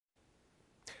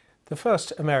The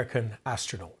first American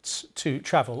astronauts to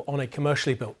travel on a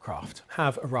commercially built craft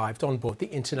have arrived on board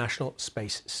the International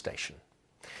Space Station.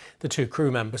 The two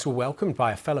crew members were welcomed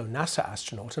by a fellow NASA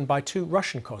astronaut and by two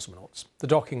Russian cosmonauts. The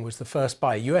docking was the first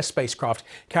by a US spacecraft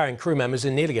carrying crew members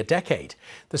in nearly a decade.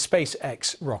 The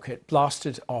SpaceX rocket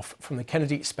blasted off from the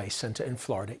Kennedy Space Center in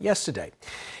Florida yesterday.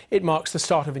 It marks the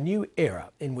start of a new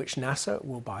era in which NASA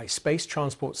will buy space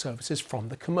transport services from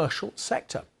the commercial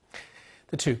sector.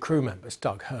 The two crew members,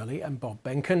 Doug Hurley and Bob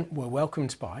Behnken, were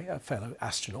welcomed by a fellow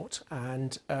astronaut,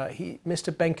 and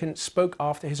Mr. Behnken spoke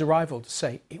after his arrival to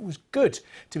say it was good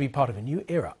to be part of a new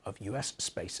era of US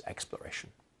space exploration.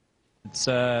 It's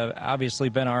obviously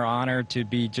been our honor to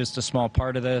be just a small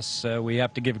part of this. We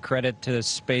have to give credit to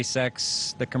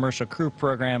SpaceX, the Commercial Crew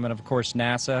Program, and of course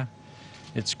NASA.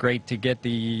 It's great to get the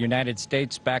United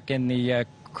States back in the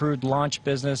crewed launch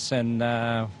business,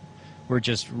 and we're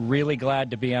just really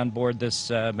glad to be on board this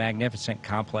magnificent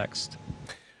complex.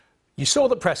 You saw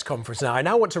the press conference now. I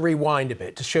now want to rewind a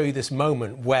bit to show you this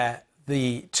moment where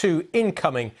the two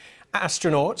incoming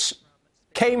astronauts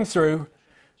came through,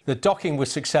 the docking was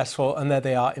successful, and there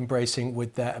they are embracing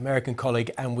with their American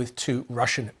colleague and with two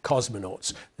Russian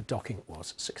cosmonauts. The docking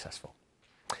was successful.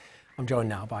 I'm joined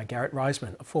now by Garrett,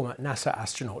 a former NASA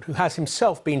astronaut who has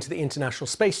himself been to the International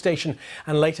Space Station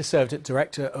and later served as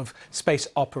Director of Space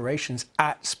Operations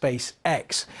at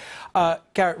SpaceX.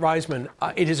 Garrett Reisman,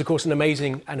 it is, of course, an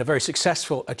amazing and a very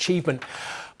successful achievement.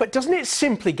 But doesn't it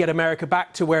simply get America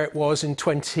back to where it was in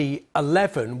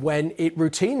 2011 when it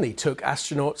routinely took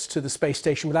astronauts to the space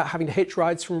station without having to hitch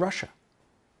rides from Russia?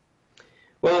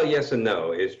 Well, yes and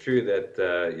no. It's true that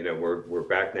we're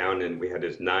back now, and we had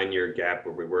this 9-year gap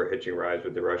where we were hitching rides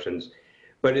with the Russians.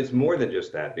 But it's more than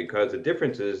just that, because the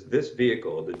difference is this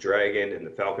vehicle, the Dragon and the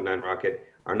Falcon 9 rocket,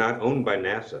 are not owned by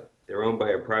NASA. They're owned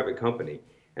by a private company.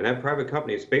 And that private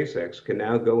company, SpaceX, can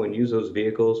now go and use those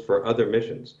vehicles for other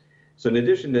missions. So in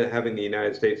addition to having the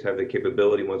United States have the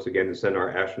capability, once again, to send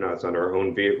our astronauts on our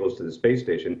own vehicles to the space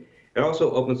station, it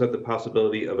also opens up the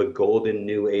possibility of a golden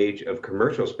new age of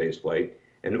commercial spaceflight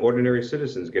and ordinary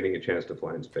citizens getting a chance to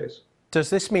fly in space. Does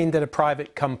this mean that a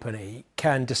private company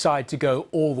can decide to go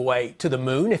all the way to the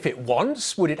moon if it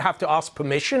wants? Would it have to ask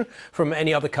permission from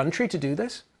any other country to do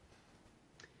this?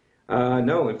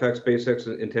 No, in fact,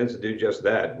 SpaceX intends to do just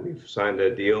that. We've signed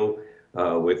a deal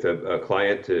with a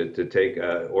client to take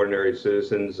ordinary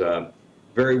citizens,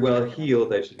 very well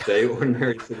heeled, I should say,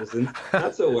 ordinary citizens,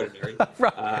 not so ordinary,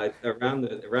 right. around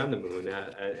the moon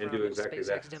and do exactly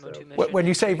that. So. When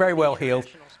you say very well heeled,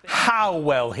 how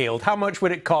well heeled? How much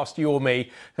would it cost you or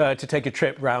me to take a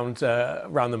trip round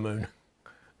the moon?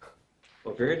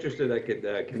 Well, if you're interested, I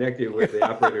could connect you with the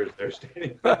operators that are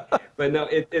standing by. But no,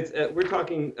 we're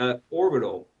talking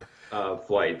orbital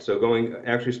flight. So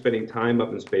actually spending time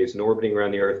up in space and orbiting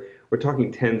around the Earth, we're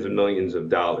talking tens of millions of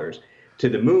dollars. To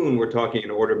the moon, we're talking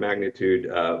an order of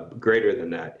magnitude greater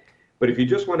than that. But if you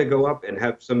just want to go up and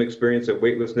have some experience of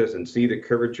weightlessness and see the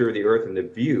curvature of the Earth and the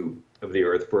view of the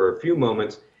Earth for a few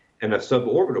moments and a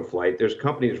suborbital flight, there's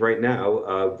companies right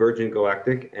now, Virgin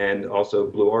Galactic and also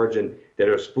Blue Origin, that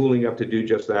are spooling up to do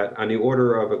just that on the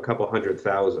order of a couple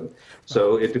 100,000.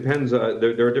 So it depends.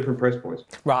 There are different price points.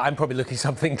 Right, I'm probably looking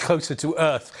something closer to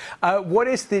Earth. What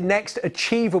is the next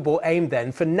achievable aim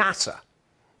then for NASA?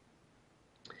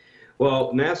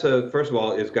 Well, NASA, first of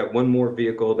all, has got one more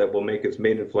vehicle that will make its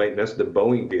maiden flight, and that's the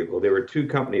Boeing vehicle. There were two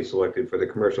companies selected for the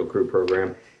Commercial Crew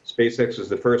Program. SpaceX is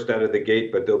the first out of the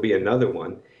gate, but there'll be another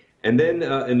one. And then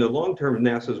in the long term,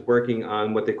 NASA is working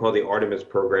on what they call the Artemis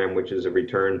program, which is a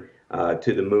return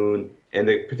to the moon and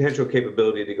the potential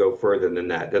capability to go further than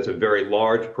that. That's a very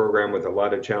large program with a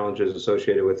lot of challenges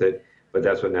associated with it. But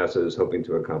that's what NASA is hoping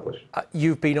to accomplish.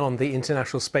 You've been on the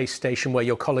International Space Station where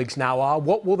your colleagues now are.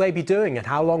 What will they be doing and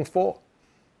how long for?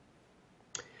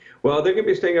 Well, they're going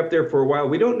to be staying up there for a while.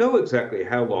 We don't know exactly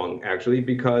how long, actually,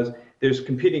 because there's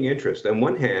competing interests. On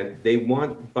one hand, they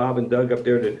want Bob and Doug up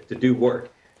there to do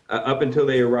work. Up until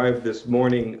they arrived this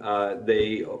morning,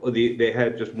 they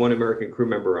had just one American crew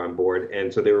member on board,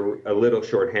 and so they were a little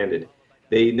shorthanded.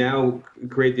 They now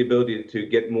create the ability to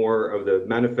get more of the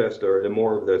manifest or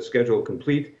more of the schedule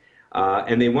complete,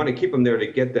 and they want to keep them there to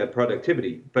get that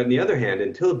productivity. But on the other hand,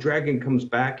 until Dragon comes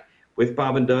back with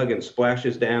Bob and Doug and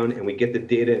splashes down and we get the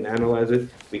data and analyze it,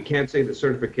 we can't say the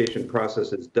certification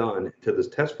process is done until this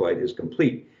test flight is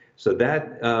complete. So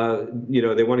that,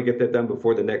 they want to get that done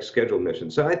before the next scheduled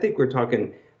mission. So I think we're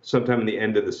talking sometime in the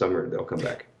end of the summer they'll come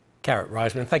back. Garrett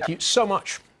Reisman, thank you so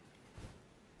much.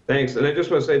 Thanks. And I just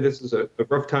want to say this is a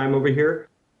rough time over here,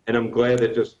 and I'm glad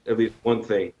that just at least one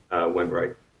thing went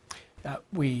right.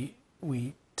 We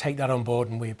take that on board,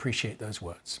 and we appreciate those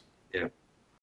words.